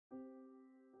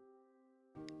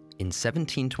In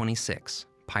 1726,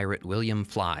 pirate William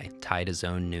Fly tied his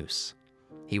own noose.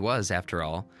 He was, after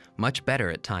all, much better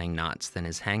at tying knots than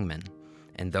his hangman,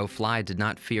 and though Fly did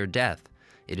not fear death,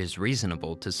 it is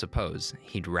reasonable to suppose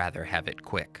he'd rather have it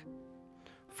quick.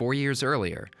 4 years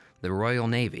earlier, the Royal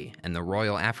Navy and the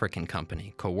Royal African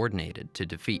Company coordinated to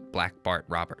defeat Black Bart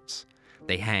Roberts.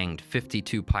 They hanged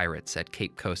 52 pirates at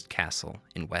Cape Coast Castle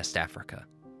in West Africa.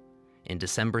 In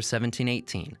December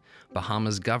 1718,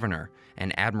 Bahama's governor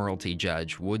and Admiralty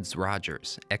Judge Woodes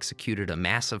Rogers executed a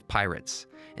mass of pirates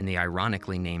in the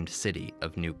ironically named city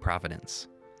of New Providence.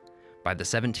 By the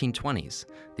 1720s,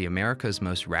 the America's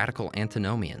most radical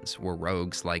antinomians were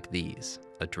rogues like these,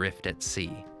 adrift at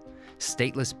sea,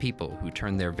 stateless people who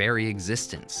turned their very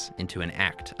existence into an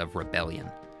act of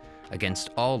rebellion. Against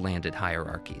all landed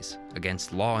hierarchies,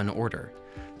 against law and order,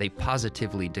 they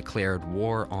positively declared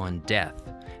war on death,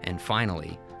 and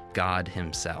finally, God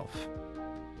himself.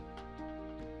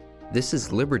 This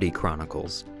is Liberty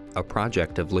Chronicles, a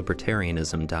project of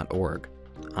Libertarianism.org.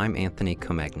 I'm Anthony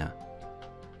Comegna.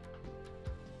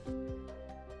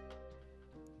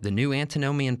 The new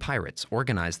antinomian pirates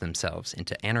organized themselves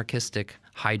into anarchistic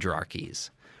hydrarchies,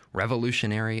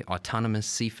 revolutionary autonomous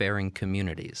seafaring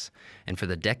communities, and for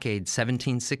the decade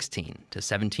 1716 to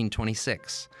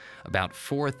 1726, about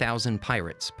 4,000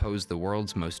 pirates posed the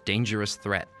world's most dangerous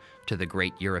threat to the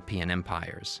great European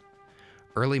empires.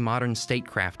 Early modern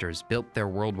statecrafters built their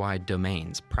worldwide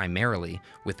domains primarily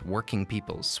with working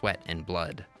people's sweat and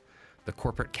blood. The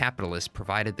corporate capitalists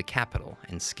provided the capital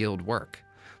and skilled work.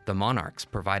 The monarchs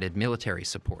provided military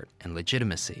support and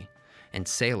legitimacy, and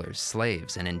sailors,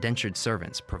 slaves, and indentured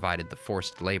servants provided the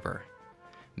forced labor.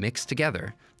 Mixed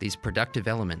together, these productive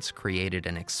elements created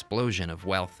an explosion of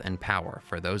wealth and power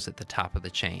for those at the top of the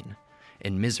chain,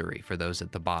 and misery for those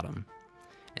at the bottom.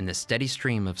 In the steady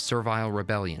stream of servile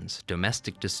rebellions,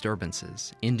 domestic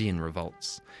disturbances, Indian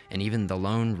revolts, and even the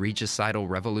lone regicidal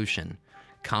revolution,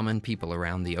 common people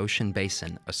around the ocean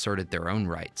basin asserted their own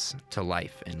rights to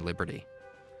life and liberty.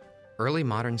 Early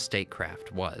modern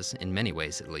statecraft was, in many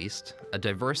ways at least, a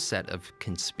diverse set of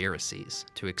conspiracies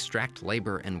to extract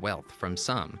labor and wealth from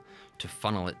some to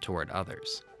funnel it toward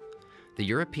others. The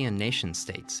European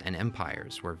nation-states and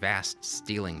empires were vast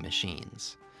stealing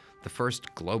machines, the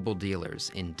first global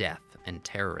dealers in death and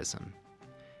terrorism.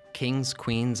 Kings,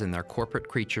 queens, and their corporate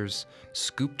creatures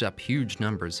scooped up huge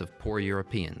numbers of poor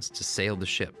Europeans to sail the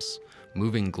ships,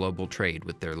 moving global trade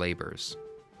with their labors.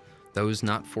 Those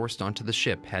not forced onto the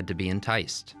ship had to be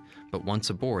enticed, but once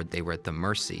aboard they were at the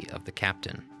mercy of the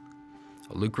captain.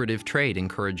 A lucrative trade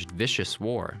encouraged vicious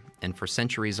war, and for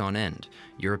centuries on end,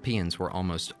 Europeans were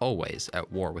almost always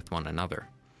at war with one another.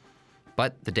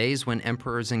 But the days when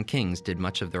emperors and kings did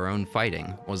much of their own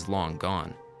fighting was long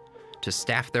gone. To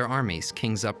staff their armies,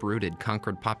 kings uprooted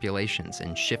conquered populations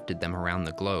and shifted them around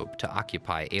the globe to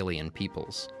occupy alien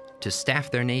peoples. To staff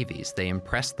their navies, they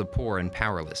impressed the poor and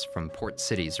powerless from port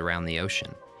cities around the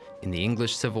ocean. In the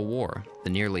English Civil War, the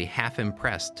nearly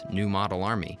half-impressed New Model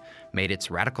Army made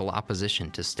its radical opposition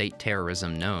to state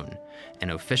terrorism known and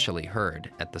officially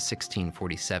heard at the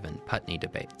 1647 Putney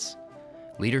debates.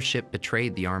 Leadership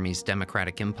betrayed the Army's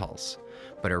democratic impulse,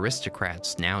 but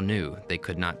aristocrats now knew they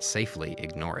could not safely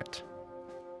ignore it.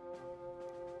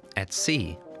 At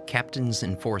sea, captains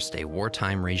enforced a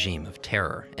wartime regime of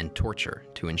terror and torture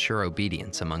to ensure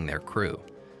obedience among their crew.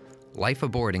 Life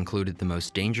aboard included the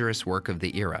most dangerous work of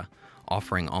the era,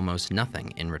 offering almost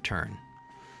nothing in return.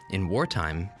 In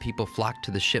wartime, people flocked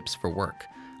to the ships for work,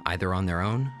 either on their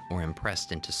own or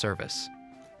impressed into service.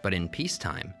 But in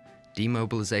peacetime,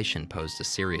 demobilization posed a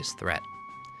serious threat.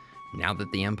 Now that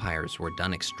the empires were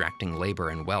done extracting labor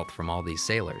and wealth from all these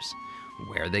sailors,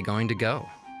 where are they going to go?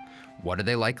 What are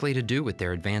they likely to do with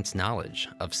their advanced knowledge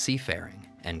of seafaring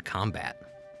and combat?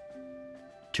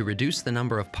 To reduce the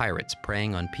number of pirates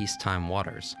preying on peacetime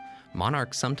waters,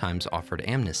 monarchs sometimes offered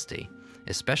amnesty,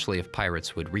 especially if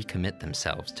pirates would recommit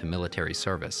themselves to military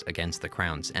service against the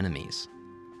crown's enemies.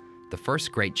 The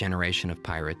first great generation of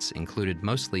pirates included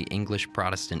mostly English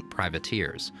Protestant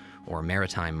privateers, or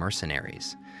maritime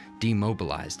mercenaries,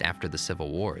 demobilized after the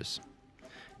Civil Wars.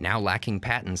 Now lacking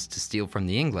patents to steal from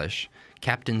the English,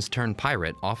 captains turned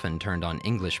pirate often turned on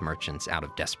English merchants out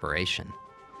of desperation.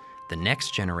 The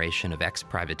next generation of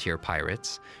ex-privateer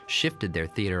pirates shifted their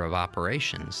theater of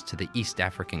operations to the East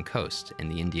African coast and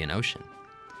the Indian Ocean.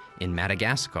 In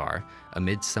Madagascar,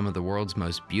 amid some of the world's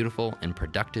most beautiful and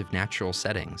productive natural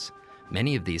settings,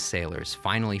 many of these sailors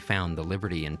finally found the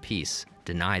liberty and peace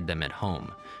denied them at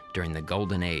home during the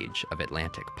golden age of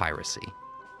Atlantic piracy.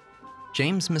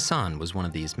 James Masson was one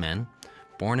of these men.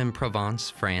 Born in Provence,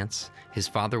 France, his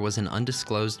father was an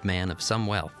undisclosed man of some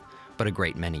wealth, but a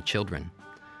great many children.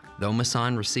 Though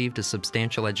Masson received a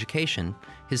substantial education,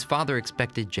 his father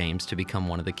expected James to become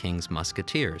one of the king's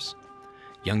musketeers.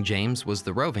 Young James was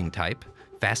the roving type,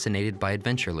 fascinated by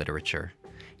adventure literature.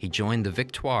 He joined the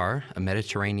Victoire, a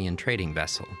Mediterranean trading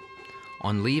vessel.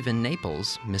 On leave in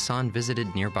Naples, Masson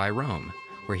visited nearby Rome,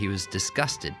 where he was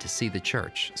disgusted to see the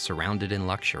church surrounded in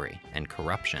luxury and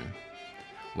corruption.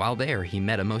 While there, he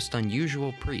met a most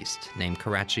unusual priest named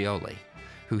Caraccioli,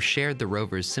 who shared the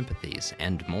rovers' sympathies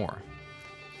and more.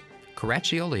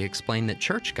 Caraccioli explained that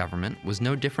church government was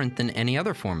no different than any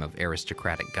other form of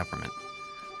aristocratic government.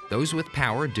 Those with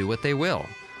power do what they will,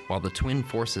 while the twin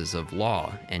forces of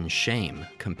law and shame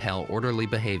compel orderly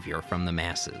behavior from the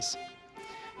masses.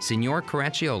 Signor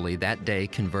Caraccioli that day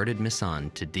converted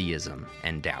Masson to deism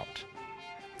and doubt.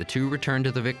 The two returned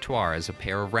to the Victoire as a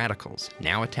pair of radicals,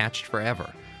 now attached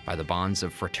forever by the bonds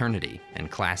of fraternity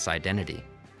and class identity.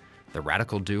 The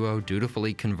radical duo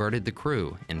dutifully converted the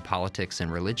crew in politics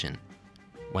and religion.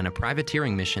 When a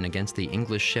privateering mission against the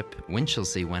English ship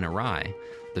Winchelsea went awry,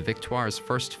 the Victoire's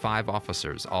first 5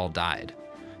 officers all died.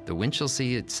 The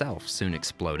Winchelsea itself soon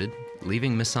exploded,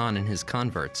 leaving Masson and his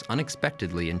converts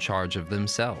unexpectedly in charge of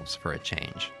themselves for a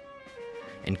change.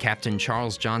 In Captain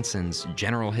Charles Johnson's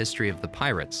General History of the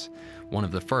Pirates, one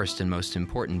of the first and most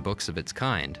important books of its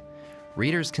kind,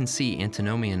 readers can see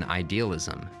antinomian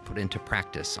idealism put into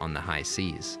practice on the high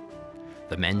seas.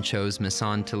 The men chose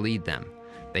Masson to lead them.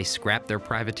 They scrapped their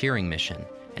privateering mission,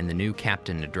 and the new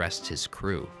captain addressed his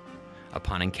crew.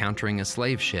 Upon encountering a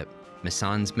slave ship,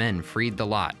 Masson's men freed the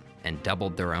lot and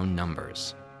doubled their own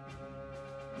numbers.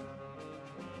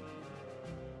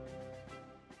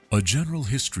 A general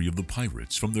history of the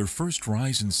pirates from their first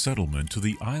rise in settlement to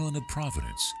the island of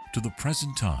Providence to the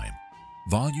present time.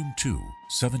 Volume 2,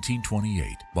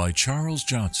 1728, by Charles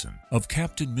Johnson, of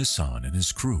Captain Masson and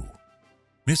his crew.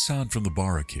 Masson from the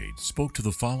barricade spoke to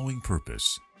the following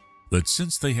purpose: that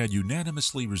since they had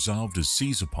unanimously resolved to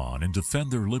seize upon and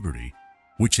defend their liberty,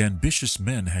 which ambitious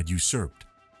men had usurped,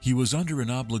 he was under an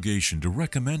obligation to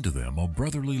recommend to them a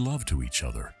brotherly love to each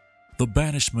other, the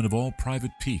banishment of all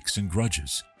private piques and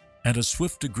grudges, and a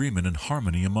swift agreement and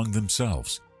harmony among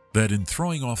themselves, that in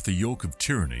throwing off the yoke of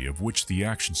tyranny of which the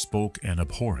action spoke an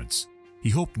abhorrence, he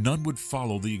hoped none would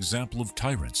follow the example of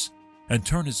tyrants and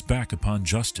turn his back upon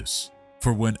justice.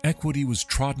 For when equity was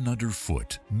trodden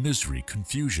underfoot, misery,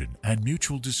 confusion, and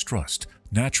mutual distrust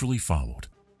naturally followed.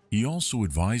 He also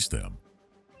advised them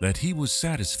that he was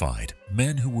satisfied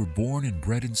men who were born and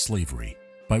bred in slavery,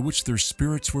 by which their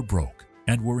spirits were broke,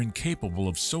 and were incapable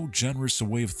of so generous a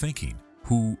way of thinking,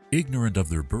 who, ignorant of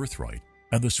their birthright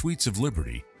and the sweets of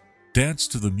liberty,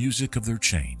 danced to the music of their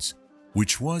chains,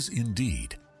 which was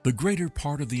indeed the greater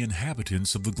part of the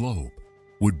inhabitants of the globe,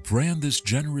 would brand this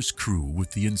generous crew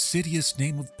with the insidious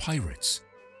name of pirates,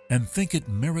 and think it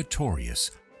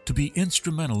meritorious to be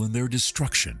instrumental in their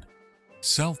destruction.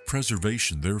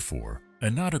 Self-preservation, therefore,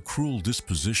 and not a cruel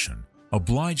disposition,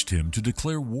 obliged him to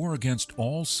declare war against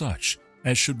all such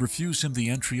as should refuse him the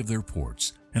entry of their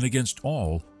ports, and against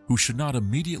all who should not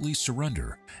immediately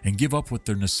surrender and give up what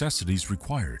their necessities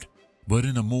required, but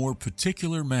in a more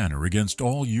particular manner against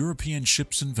all European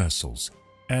ships and vessels,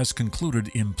 as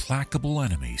concluded implacable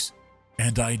enemies.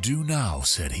 And I do now,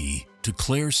 said he,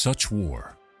 declare such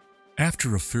war.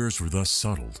 After affairs were thus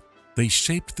settled, they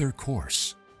shaped their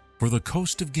course for the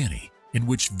coast of Guinea, in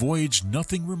which voyage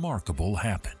nothing remarkable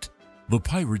happened. The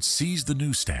pirates seized the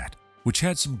Neustadt, which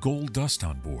had some gold dust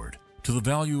on board, to the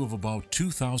value of about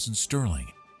 2,000 sterling,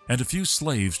 and a few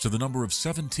slaves to the number of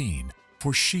 17,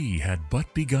 for she had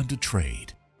but begun to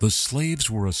trade. The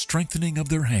slaves were a strengthening of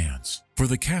their hands, for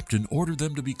the captain ordered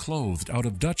them to be clothed out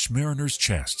of Dutch mariners'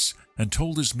 chests, and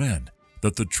told his men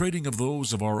that the trading of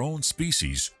those of our own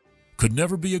species could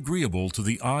never be agreeable to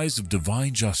the eyes of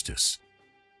divine justice,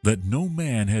 that no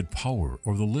man had power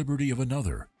or the liberty of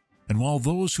another, and while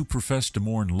those who professed a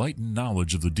more enlightened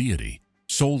knowledge of the deity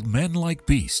sold men like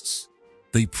beasts,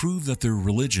 they proved that their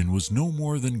religion was no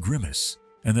more than grimace,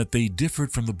 and that they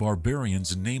differed from the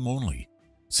barbarians in name only,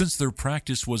 since their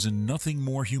practice was in nothing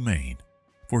more humane.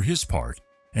 For his part,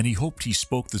 and he hoped he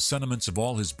spoke the sentiments of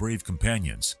all his brave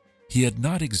companions, he had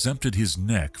not exempted his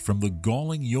neck from the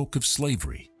galling yoke of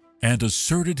slavery, and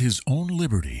asserted his own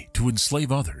liberty to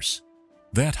enslave others.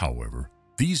 That, however,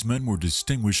 these men were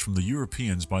distinguished from the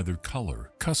Europeans by their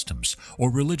color, customs,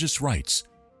 or religious rites.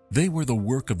 They were the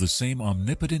work of the same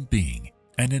omnipotent being,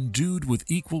 and endued with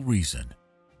equal reason.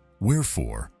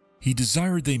 Wherefore, he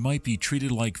desired they might be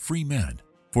treated like free men,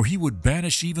 for he would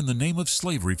banish even the name of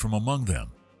slavery from among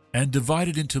them, and divide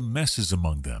it into messes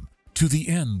among them, to the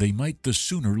end they might the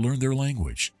sooner learn their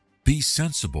language, be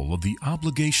sensible of the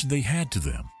obligation they had to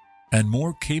them, and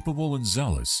more capable and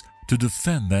zealous to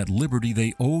defend that liberty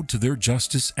they owed to their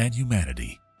justice and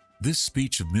humanity. This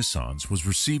speech of Mison's was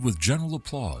received with general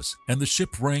applause, and the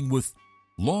ship rang with,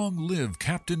 "Long live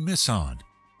Captain Mison!"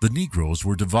 The Negroes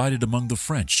were divided among the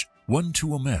French, one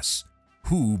to a mess,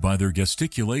 who, by their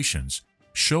gesticulations,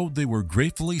 showed they were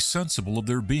gratefully sensible of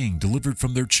their being delivered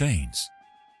from their chains.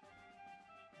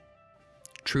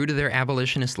 True to their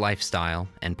abolitionist lifestyle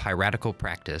and piratical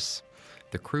practice,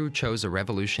 the crew chose a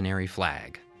revolutionary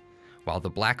flag. While the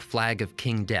black flag of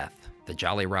King Death, the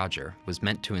Jolly Roger, was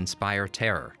meant to inspire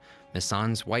terror,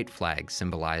 Mison's white flag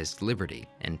symbolized liberty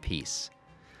and peace.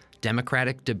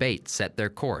 Democratic debate set their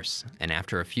course, and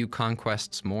after a few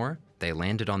conquests more, they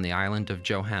landed on the island of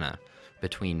Johanna,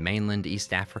 between mainland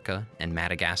East Africa and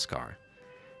Madagascar.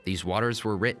 These waters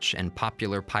were rich and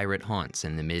popular pirate haunts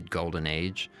in the mid-Golden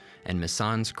Age, and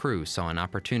Mison's crew saw an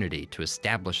opportunity to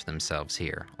establish themselves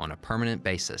here on a permanent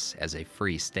basis as a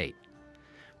free state.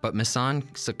 But Mison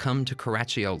succumbed to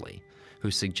Caraccioli,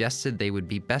 who suggested they would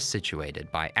be best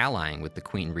situated by allying with the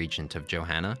Queen Regent of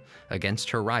Johanna against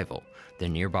her rival, the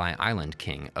nearby island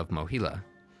king of Mohila.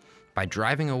 By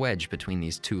driving a wedge between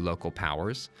these two local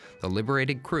powers, the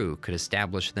liberated crew could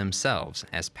establish themselves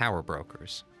as power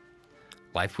brokers.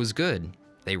 Life was good.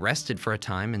 They rested for a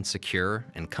time in secure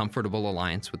and comfortable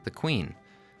alliance with the Queen,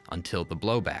 until the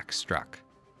blowback struck.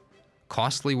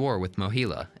 Costly war with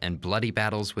Mohila and bloody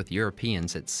battles with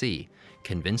Europeans at sea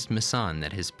convinced Mison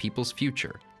that his people's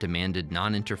future demanded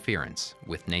non-interference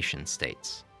with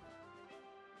nation-states.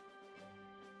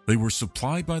 They were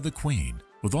supplied by the Queen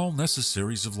with all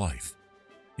necessaries of life,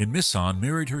 and Mison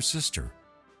married her sister,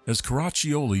 as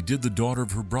Caraccioli did the daughter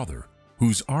of her brother,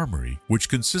 whose armory, which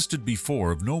consisted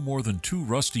before of no more than 2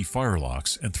 rusty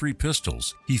firelocks and 3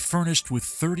 pistols, he furnished with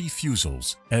 30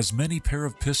 fusils, as many pair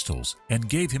of pistols, and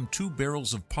gave him 2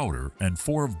 barrels of powder and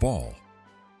 4 of ball.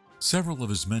 Several of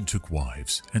his men took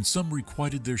wives, and some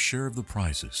requited their share of the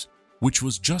prizes, which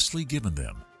was justly given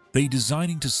them, they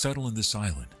designing to settle in this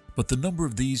island, but the number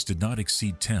of these did not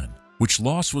exceed 10, which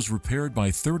loss was repaired by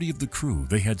 30 of the crew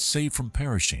they had saved from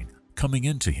perishing, coming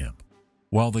into him.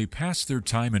 While they passed their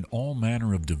time in all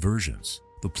manner of diversions,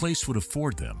 the place would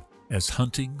afford them, as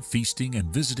hunting, feasting,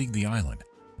 and visiting the island,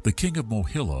 the king of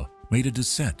Mohila made a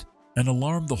descent and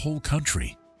alarmed the whole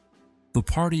country. The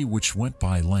party which went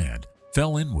by land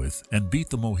fell in with and beat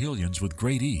the Mohilians with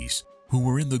great ease, who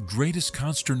were in the greatest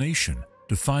consternation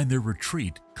to find their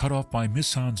retreat cut off by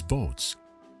Mison's boats.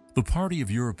 The party of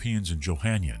Europeans and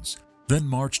Johannans then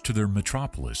marched to their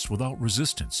metropolis without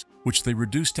resistance, which they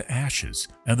reduced to ashes,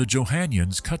 and the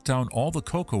Johannans cut down all the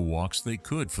cocoa walks they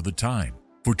could for the time,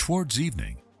 for towards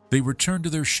evening they returned to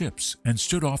their ships and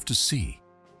stood off to sea.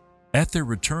 At their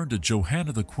return to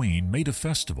Johanna the Queen made a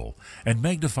festival and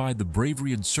magnified the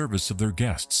bravery and service of their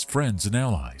guests, friends, and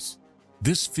allies.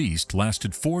 This feast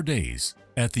lasted 4 days,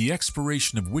 at the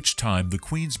expiration of which time the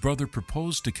Queen's brother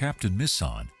proposed to Captain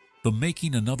Mison the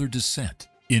making another descent,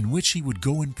 in which he would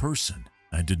go in person,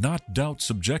 and did not doubt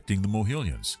subjecting the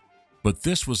Mohilians. But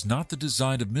this was not the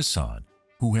design of Mison,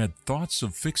 who had thoughts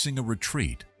of fixing a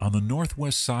retreat on the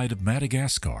northwest side of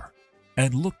Madagascar,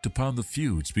 and looked upon the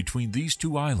feuds between these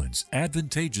 2 islands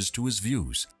advantageous to his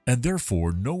views, and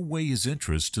therefore no way his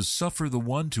interest to suffer the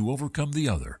one to overcome the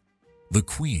other. The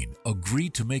Queen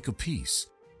agreed to make a peace,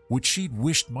 which she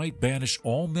wished might banish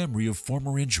all memory of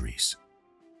former injuries.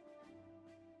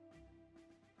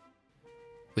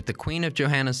 With the Queen of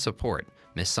Johanna's support,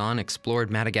 Mison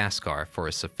explored Madagascar for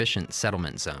a sufficient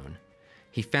settlement zone.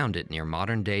 He found it near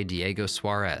modern-day Diego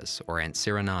Suarez or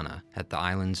Antsiranana at the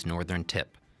island's northern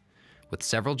tip. With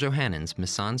several Johannans,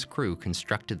 Mison's crew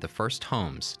constructed the first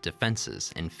homes,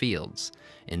 defenses, and fields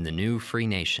in the new free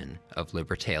nation of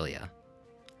Libertalia.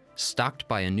 Stocked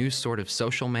by a new sort of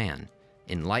social man,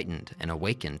 enlightened and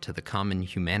awakened to the common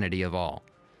humanity of all,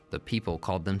 the people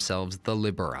called themselves the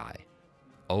Liberi.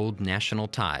 Old national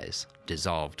ties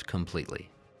dissolved completely.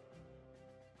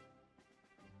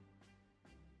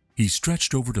 He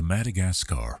stretched over to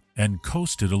Madagascar and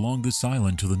coasted along this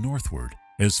island to the northward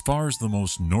as far as the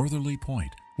most northerly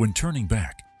point. When turning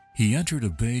back, he entered a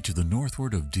bay to the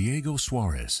northward of Diego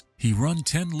Suarez. He run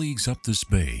 10 leagues up this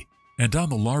bay, and on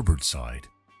the larboard side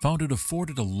found it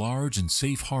afforded a large and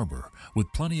safe harbor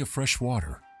with plenty of fresh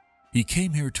water. He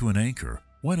came here to an anchor,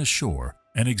 went ashore,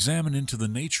 and examined into the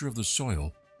nature of the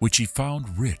soil, which he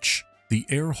found rich, the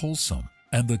air wholesome,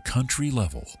 and the country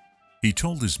level. He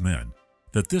told his men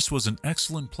that this was an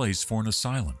excellent place for an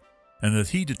asylum, and that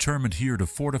he determined here to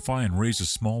fortify and raise a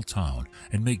small town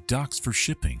and make docks for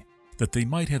shipping, that they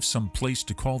might have some place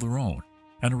to call their own,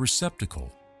 and a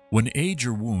receptacle, when age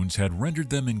or wounds had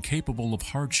rendered them incapable of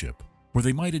hardship, where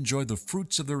they might enjoy the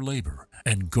fruits of their labor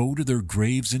and go to their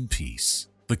graves in peace.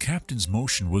 The captain's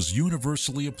motion was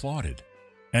universally applauded,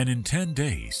 and in 10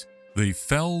 days they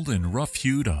felled and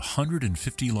rough-hewed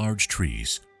 150 large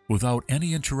trees without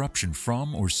any interruption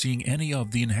from or seeing any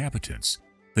of the inhabitants.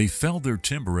 They felled their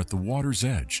timber at the water's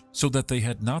edge so that they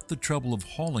had not the trouble of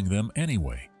hauling them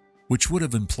anyway, which would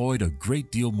have employed a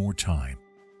great deal more time.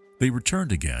 They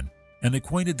returned again and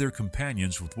acquainted their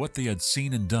companions with what they had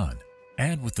seen and done,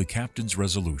 and with the captain's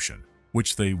resolution,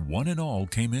 which they one and all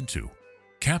came into.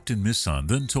 Captain Misson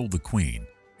then told the Queen,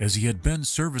 as he had been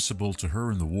serviceable to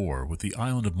her in the war with the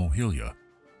island of Mohilia,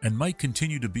 and might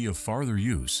continue to be of farther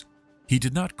use, he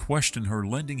did not question her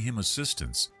lending him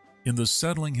assistance in the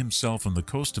settling himself on the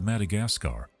coast of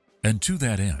Madagascar, and to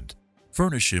that end,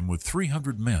 furnish him with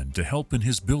 300 men to help in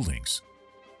his buildings.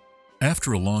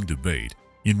 After a long debate,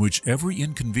 in which every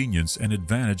inconvenience and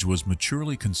advantage was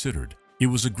maturely considered, it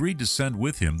was agreed to send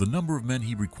with him the number of men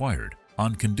he required,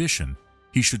 on condition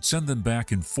he should send them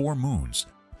back in 4 moons,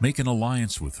 make an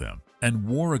alliance with them, and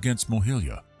war against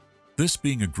Mohilia. This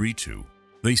being agreed to,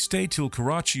 they stayed till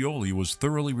Caraccioli was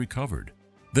thoroughly recovered,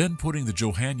 then putting the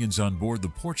Johannians on board the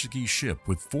Portuguese ship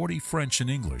with 40 French and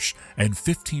English and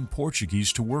 15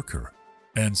 Portuguese to work her,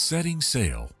 and setting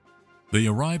sail, they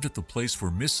arrived at the place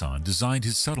where Misson designed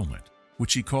his settlement,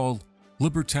 which he called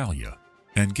Libertalia,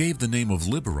 and gave the name of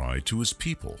Liberi to his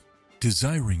people,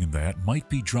 desiring in that might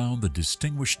be drowned the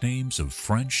distinguished names of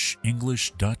French,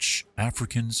 English, Dutch,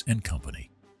 Africans, and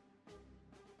company.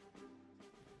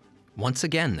 Once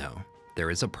again, though,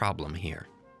 there is a problem here.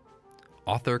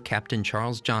 Author Captain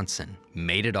Charles Johnson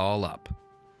made it all up.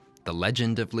 The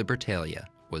Legend of Libertalia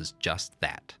was just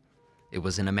that. It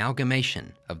was an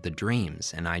amalgamation of the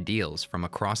dreams and ideals from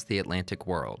across the Atlantic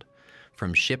world.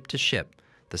 From ship to ship,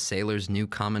 the sailors' new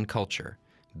common culture,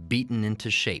 beaten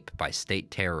into shape by state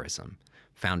terrorism,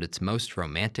 found its most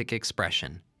romantic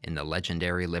expression in the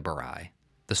legendary Liberi.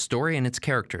 The story and its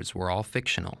characters were all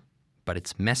fictional, but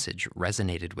its message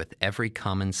resonated with every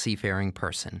common seafaring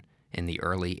person in the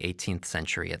early 18th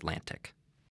century Atlantic.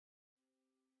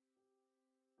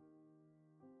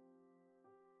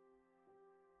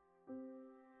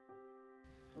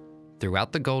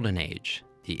 Throughout the Golden Age,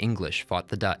 the English fought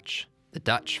the Dutch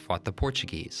fought the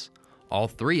Portuguese, all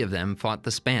 3 of them fought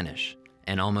the Spanish,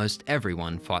 and almost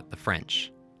everyone fought the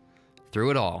French.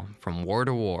 Through it all, from war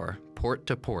to war, port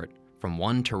to port, from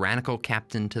one tyrannical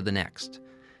captain to the next,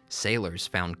 sailors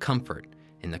found comfort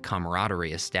in the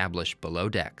camaraderie established below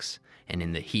decks and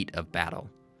in the heat of battle.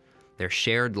 Their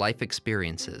shared life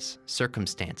experiences,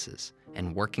 circumstances,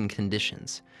 and working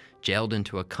conditions gelled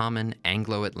into a common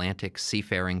Anglo-Atlantic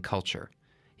seafaring culture,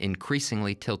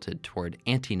 increasingly tilted toward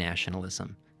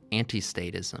anti-nationalism,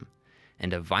 anti-statism,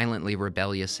 and a violently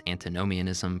rebellious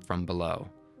antinomianism from below.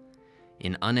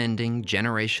 In unending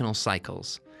generational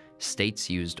cycles, states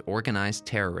used organized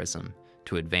terrorism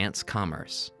to advance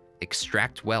commerce,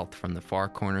 extract wealth from the far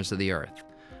corners of the earth,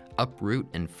 uproot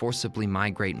and forcibly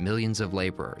migrate millions of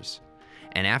laborers.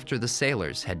 And after the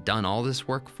sailors had done all this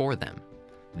work for them,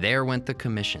 there went the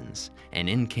commissions, and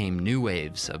in came new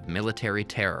waves of military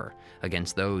terror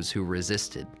against those who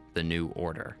resisted the new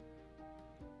order.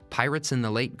 Pirates in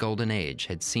the late Golden Age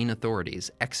had seen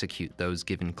authorities execute those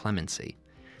given clemency.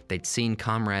 They'd seen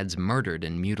comrades murdered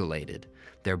and mutilated,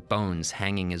 their bones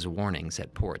hanging as warnings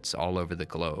at ports all over the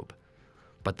globe.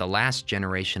 But the last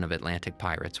generation of Atlantic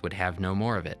pirates would have no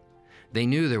more of it. They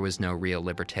knew there was no real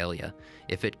Libertalia.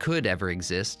 If it could ever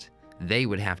exist, they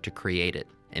would have to create it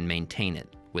and maintain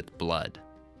it with blood.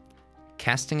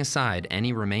 Casting aside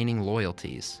any remaining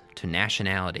loyalties to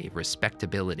nationality,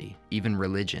 respectability, even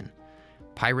religion,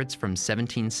 pirates from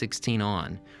 1716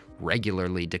 on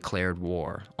regularly declared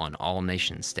war on all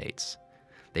nation-states.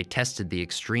 They tested the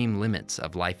extreme limits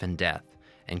of life and death,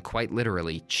 and quite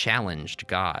literally challenged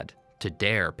God to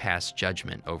dare pass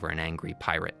judgment over an angry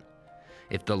pirate.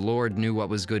 If the Lord knew what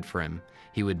was good for him,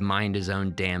 he would mind his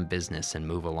own damn business and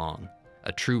move along.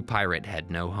 A true pirate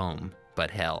had no home but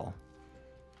hell.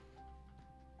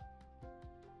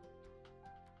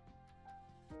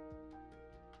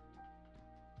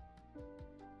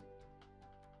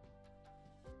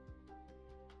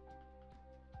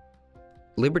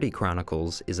 Liberty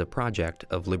Chronicles is a project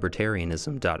of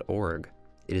Libertarianism.org.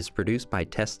 It is produced by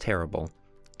Tess Terrible.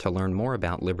 To learn more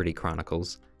about Liberty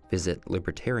Chronicles, visit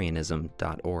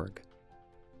Libertarianism.org.